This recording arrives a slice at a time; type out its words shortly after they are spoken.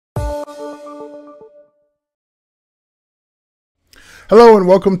Hello and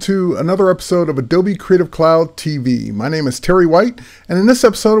welcome to another episode of Adobe Creative Cloud TV. My name is Terry White, and in this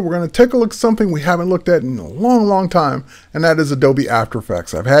episode we're going to take a look at something we haven't looked at in a long time, and that is Adobe After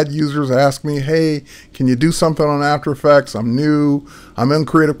Effects. I've had users ask me, hey, can you do something on After Effects? I'm new, I'm in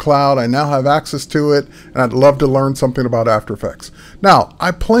Creative Cloud, I now have access to it, and I'd love to learn something about After Effects. Now,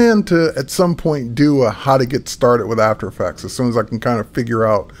 I plan to at some point do a how to get started with After Effects as soon as I can kind of figure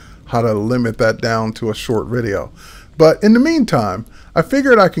out how to limit that down to a short video. But in the meantime, I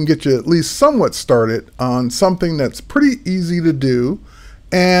figured I can get you at least somewhat started on something that's pretty easy to do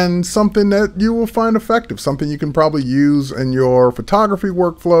and something that you will find effective, something you can probably use in your photography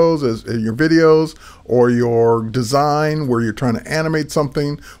workflows, as in your videos, or your design where you're trying to animate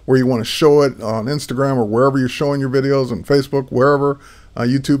something, where you want to show it on Instagram or wherever you're showing your videos, on Facebook, wherever,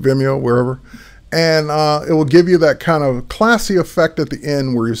 YouTube, Vimeo, wherever. And it will give you that kind of classy effect at the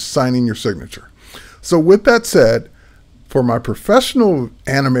end where you're signing your signature. So with that said, for my professional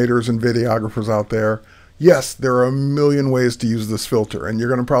animators and videographers out there, yes, there are a million ways to use this filter. And you're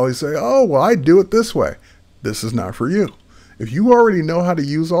going to probably say, oh, well, I do it this way. This is not for you. If you already know how to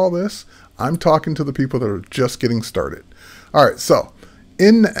use all this, I'm talking to the people that are just getting started. All right, so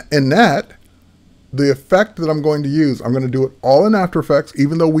in that, the effect that I'm going to use, I'm going to do it all in After Effects,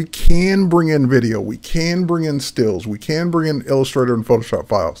 even though we can bring in video, we can bring in stills, we can bring in Illustrator and Photoshop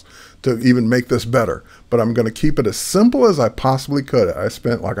files to even make this better. But I'm going to keep it as simple as I possibly could. I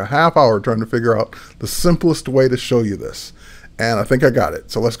spent like a half hour trying to figure out the simplest way to show you this. And I think I got it.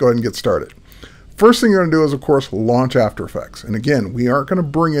 So let's go ahead and get started. First thing you're going to do is, of course, launch After Effects. And again, we aren't going to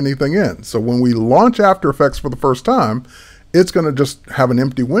bring anything in. So when we launch After Effects for the first time, it's going to just have an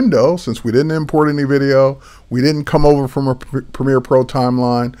empty window since we didn't import any video. We didn't come over from a Premiere Pro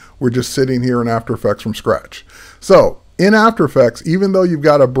timeline. We're just sitting here in After Effects from scratch. So in After Effects, even though you've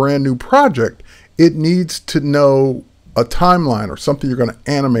got a brand new project, it needs to know a timeline or something you're going to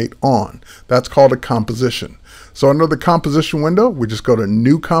animate on. That's called a composition. So under the composition window, we just go to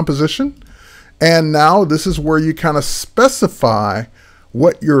New Composition. And now this is where you kind of specify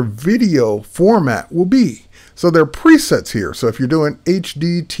what your video format will be. So there are presets here. So if you're doing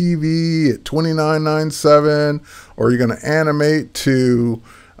HD TV at 29:9:7, or you're going to animate to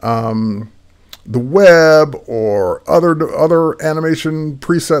the web or other animation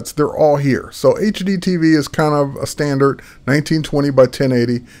presets, they're all here. So HD TV is kind of a standard 1920 by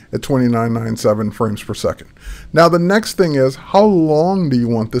 1080 at 29:9:7 frames per second. Now the next thing is, how long do you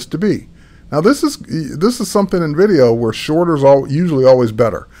want this to be? Now this is something in video where shorter is usually always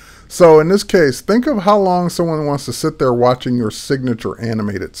better. So in this case, think of how long someone wants to sit there watching your signature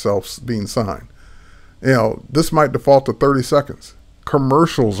animate itself being signed. You know, this might default to 30 seconds.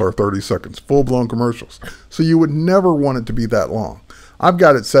 Commercials are 30 seconds, full-blown commercials. So you would never want it to be that long. I've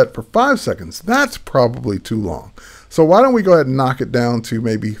got it set for 5 seconds. That's probably too long. So why don't we go ahead and knock it down to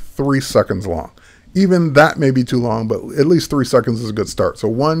maybe 3 seconds long. Even that may be too long, but at least 3 seconds is a good start. So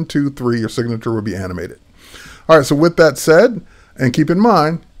 1, 2, 3, your signature will be animated. All right, so with that said, and keep in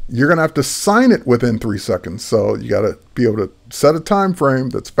mind, you're going to have to sign it within 3 seconds. So you got to be able to set a time frame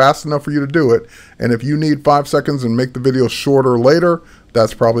that's fast enough for you to do it. And if you need 5 seconds and make the video shorter later,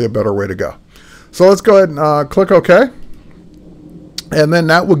 that's probably a better way to go. So let's go ahead and click OK. And then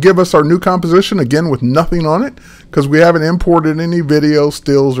that will give us our new composition, again with nothing on it, because we haven't imported any video,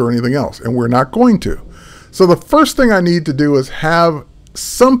 stills, or anything else. And we're not going to. So the first thing I need to do is have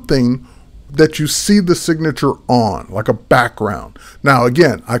something that you see the signature on, like a background. Now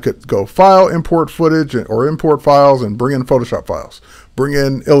again, I could go File, Import Footage, or Import Files and bring in Photoshop files, bring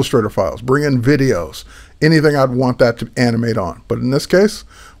in Illustrator files, bring in videos, anything I'd want that to animate on. But in this case,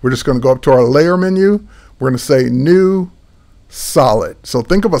 we're just going to go up to our Layer menu. We're going to say New Solid. So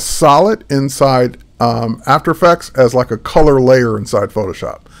think of a solid inside After Effects as like a color layer inside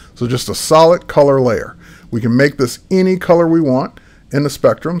Photoshop. So just a solid color layer. We can make this any color we want in the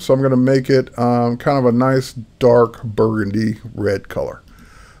spectrum. So I'm going to make it kind of a nice dark burgundy red color.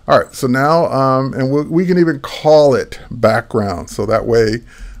 All right, so now, and we can even call it background. So that way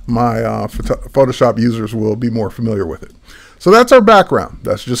my Photoshop users will be more familiar with it. So that's our background.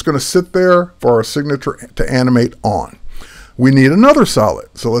 That's just going to sit there for our signature to animate on. We need another solid.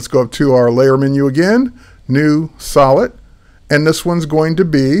 So let's go up to our layer menu again, New Solid. And this one's going to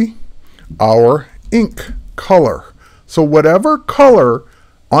be our ink color. So whatever color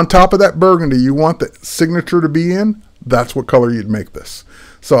on top of that burgundy you want the signature to be in, that's what color you'd make this.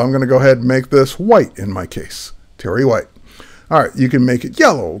 So I'm going to go ahead and make this white in my case, Terry White. All right, you can make it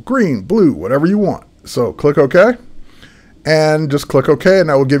yellow, green, blue, whatever you want. So click OK, and just click OK, and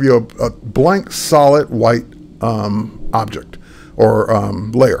that will give you a blank solid white object or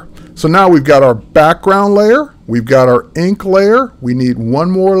layer. So now we've got our background layer, we've got our ink layer. We need one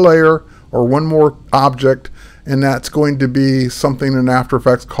more layer or one more object, and that's going to be something in After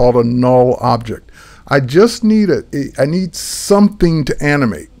Effects called a null object. I just need I need something to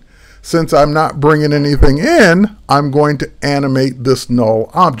animate. Since I'm not bringing anything in, I'm going to animate this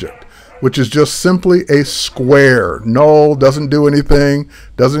null object, which is just simply a square. Null, doesn't do anything,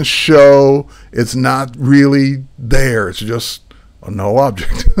 doesn't show, it's not really there, it's just a null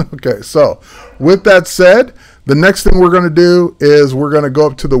object. Okay, so with that said, the next thing we're going to do is we're going to go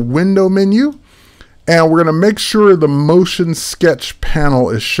up to the window menu, and we're going to make sure the motion sketch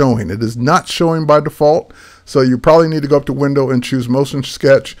panel is showing. It is not showing by default, so you probably need to go up to window and choose motion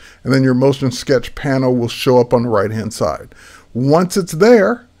sketch, and then your motion sketch panel will show up on the right hand side. Once it's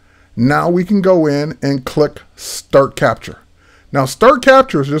there, now we can go in and click Start Capture. Now Start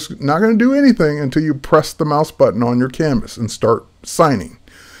Capture is just not going to do anything until you press the mouse button on your canvas and start signing.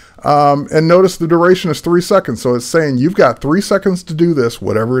 And notice the duration is 3 seconds, so it's saying you've got 3 seconds to do this,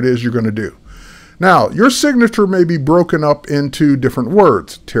 whatever it is you're going to do. Now, your signature may be broken up into different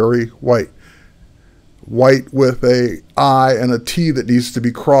words. Terry White. White with a I and a T that needs to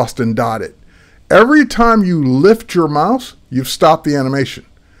be crossed and dotted. Every time you lift your mouse, you've stopped the animation.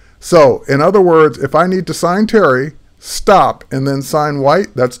 So, in other words, if I need to sign Terry, stop, and then sign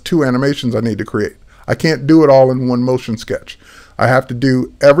White, that's 2 animations I need to create. I can't do it all in one motion sketch. I have to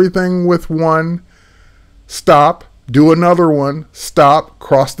do everything with one, stop, do another one, stop,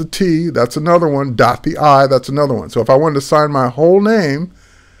 cross the T, that's another one, dot the I, that's another one. So if I wanted to sign my whole name,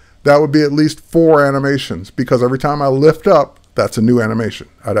 that would be at least 4 animations, because every time I lift up, that's a new animation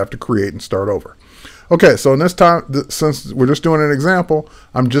I'd have to create and start over. Okay, so in this time, since we're just doing an example,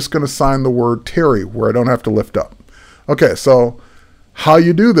 I'm just going to sign the word Terry where I don't have to lift up. Okay, so how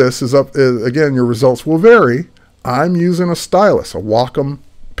you do this is again, your results will vary. I'm using a stylus, a Wacom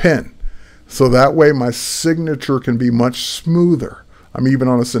pen. So that way my signature can be much smoother. I'm even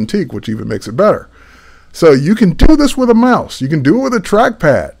on a Cintiq, which even makes it better. So you can do this with a mouse. You can do it with a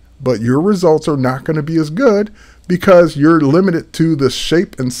trackpad, but your results are not going to be as good because you're limited to the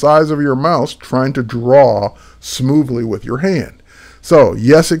shape and size of your mouse trying to draw smoothly with your hand. So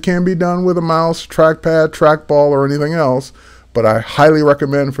yes, it can be done with a mouse, trackpad, trackball, or anything else, but I highly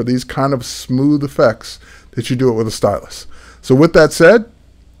recommend for these kind of smooth effects that you do it with a stylus. So with that said,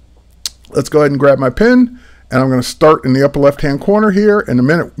 let's go ahead and grab my pen, and I'm going to start in the upper left-hand corner here. And the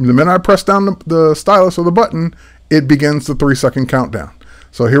minute I press down the stylus or the button, it begins the 3-second countdown.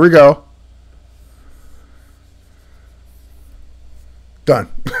 So here we go. Done.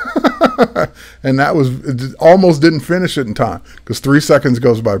 And that was, it almost didn't finish it in time because 3 seconds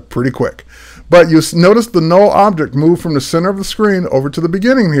goes by pretty quick. But you notice the null object moved from the center of the screen over to the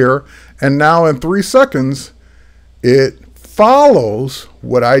beginning here, and now in 3 seconds, it follows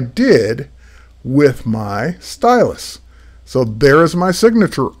what I did with my stylus. So there is my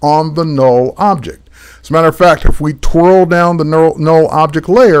signature on the null object. As a matter of fact, if we twirl down the null object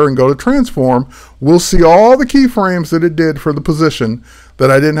layer and go to transform, we'll see all the keyframes that it did for the position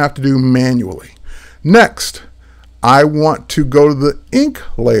that I didn't have to do manually. Next, I want to go to the ink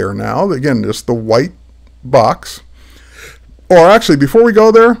layer now. Again, just the white box. Or actually, before we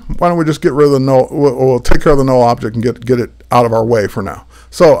go there, why don't we just get rid of the null, we'll take care of the null object and get it out of our way for now.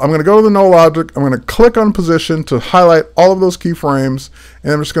 So I'm going to go to the null object, I'm going to click on position to highlight all of those keyframes,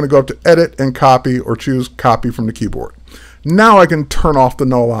 and I'm just going to go up to edit and copy, or choose copy from the keyboard. Now I can turn off the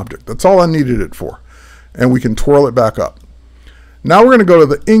null object. That's all I needed it for. And we can twirl it back up. Now we're going to go to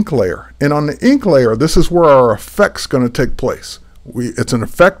the ink layer, and on the ink layer, this is where our effect's going to take place. It's an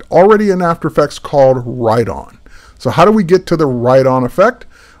effect already in After Effects called Write On. So how do we get to the Write On effect?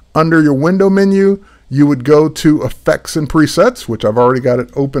 Under your window menu, you would go to Effects and Presets, which I've already got it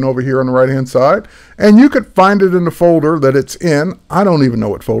open over here on the right hand side, and you could find it in the folder that it's in. I don't even know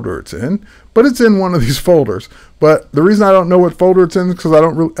what folder it's in, but it's in one of these folders. But the reason I don't know what folder it's in is because I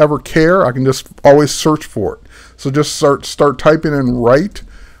don't really ever care. I can just always search for it. So just start typing in Write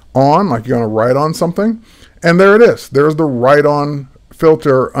On, like you're going to write on something, and there it is. There's the Write On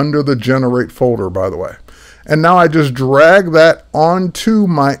filter under the Generate folder, by the way. And now I just drag that onto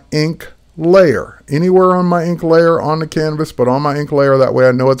my ink layer, anywhere on my ink layer on the canvas, but on my ink layer, that way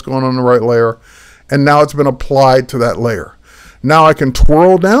I know it's going on the right layer, and now it's been applied to that layer. Now I can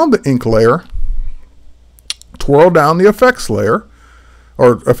twirl down the ink layer, twirl down the effects layer,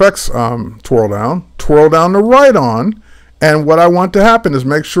 or effects twirl down the Write On, and what I want to happen is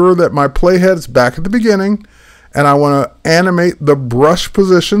make sure that my playhead is back at the beginning, and I want to animate the brush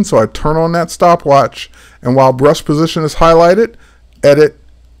position, so I turn on that stopwatch, and while brush position is highlighted, edit,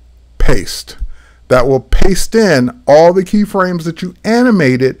 paste. That will paste in all the keyframes that you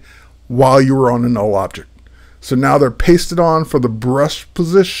animated while you were on the null object. So now they're pasted on for the brush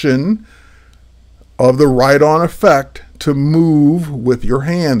position of the right on effect to move with your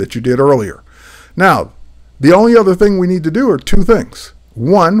hand that you did earlier. Now, the only other thing we need to do are two things.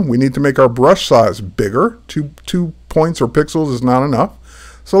 One, we need to make our brush size bigger. Two points or pixels is not enough.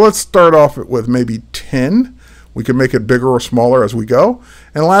 So let's start off with maybe 10. We can make it bigger or smaller as we go.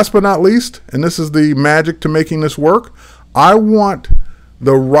 And last but not least, and this is the magic to making this work, I want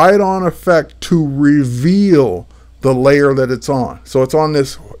the right on effect to reveal the layer that it's on. So it's on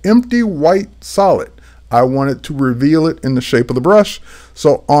this empty white solid. I want it to reveal it in the shape of the brush.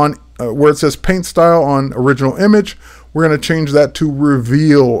 So on where it says paint style on original image, we're going to change that to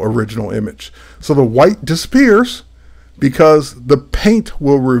reveal original image. So the white disappears because the paint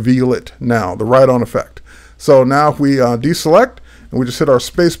will reveal it now, the right on effect. So now if we deselect and we just hit our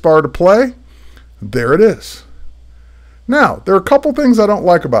space bar to play, there it is. Now, there are a couple things I don't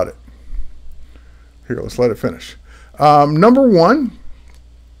like about it. Here, let's let it finish. Number one,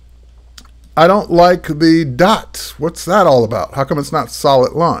 I don't like the dots. What's that all about? How come it's not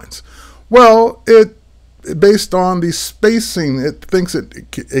solid lines? Well, based on the spacing, it thinks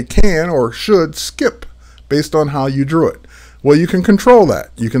it can or should skip based on how you drew it. Well, you can control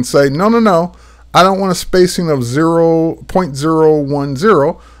that. You can say, no, I don't want a spacing of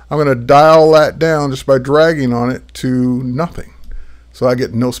 0.010. I'm going to dial that down just by dragging on it to nothing. So I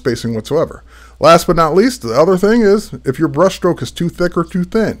get no spacing whatsoever. Last but not least, the other thing is if your brush stroke is too thick or too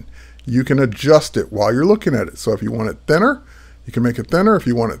thin, you can adjust it while you're looking at it. So if you want it thinner, you can make it thinner. If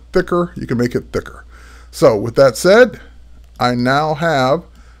you want it thicker, you can make it thicker. So with that said, I now have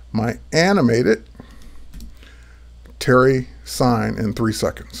my animated Terry sign in 3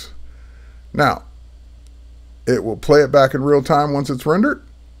 seconds. Now, it will play it back in real time once it's rendered,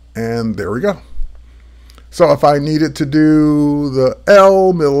 and there we go. So if I needed to do the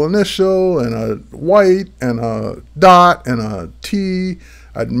L, middle initial, and a white, and a dot, and a T,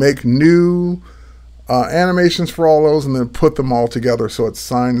 I'd make new animations for all those and then put them all together so it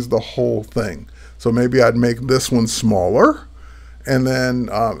signs the whole thing. So maybe I'd make this one smaller and then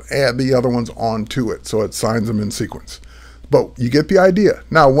add the other ones onto it so it signs them in sequence. But you get the idea.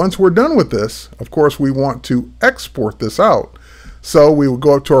 Now, once we're done with this, of course, we want to export this out. So we would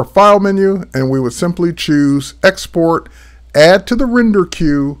go up to our File menu and we would simply choose Export, Add to the Render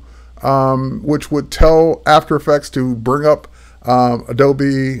Queue, which would tell After Effects to bring up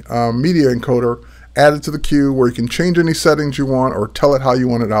Adobe Media Encoder, add it to the queue where you can change any settings you want or tell it how you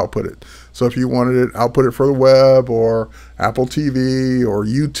want it outputted. So if you wanted it outputted for the web or Apple TV or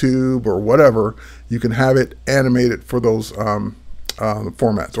YouTube or whatever, you can have it animated for those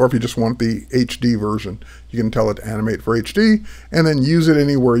formats. Or if you just want the HD version, you can tell it to animate for HD and then use it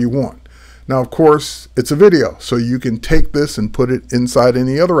anywhere you want. Now, of course, it's a video, so you can take this and put it inside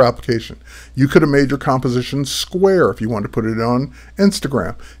any other application. You could have made your composition square if you wanted to put it on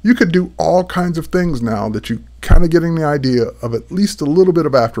Instagram. You could do all kinds of things now that you kind of getting the idea of at least a little bit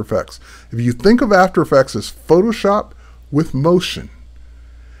of After Effects. If you think of After Effects as Photoshop with motion,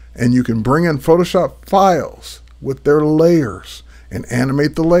 and you can bring in Photoshop files with their layers and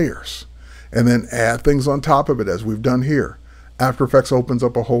animate the layers, and then add things on top of it as we've done here, After Effects opens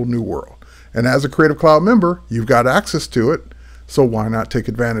up a whole new world. And as a Creative Cloud member, you've got access to it, so why not take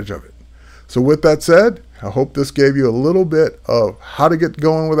advantage of it? So with that said, I hope this gave you a little bit of how to get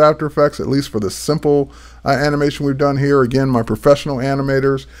going with After Effects, at least for the simple animation we've done here. Again, my professional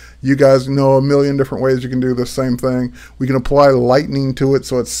animators, you guys know a million different ways you can do the same thing. We can apply lightning to it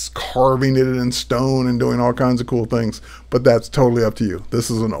so it's carving it in stone and doing all kinds of cool things, but that's totally up to you. This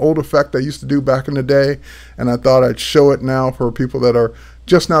is an old effect I used to do back in the day, and I thought I'd show it now for people that are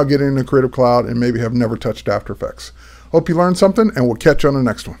just now getting into Creative Cloud and maybe have never touched After Effects. Hope you learned something, and we'll catch you on the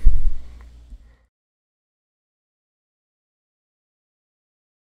next one.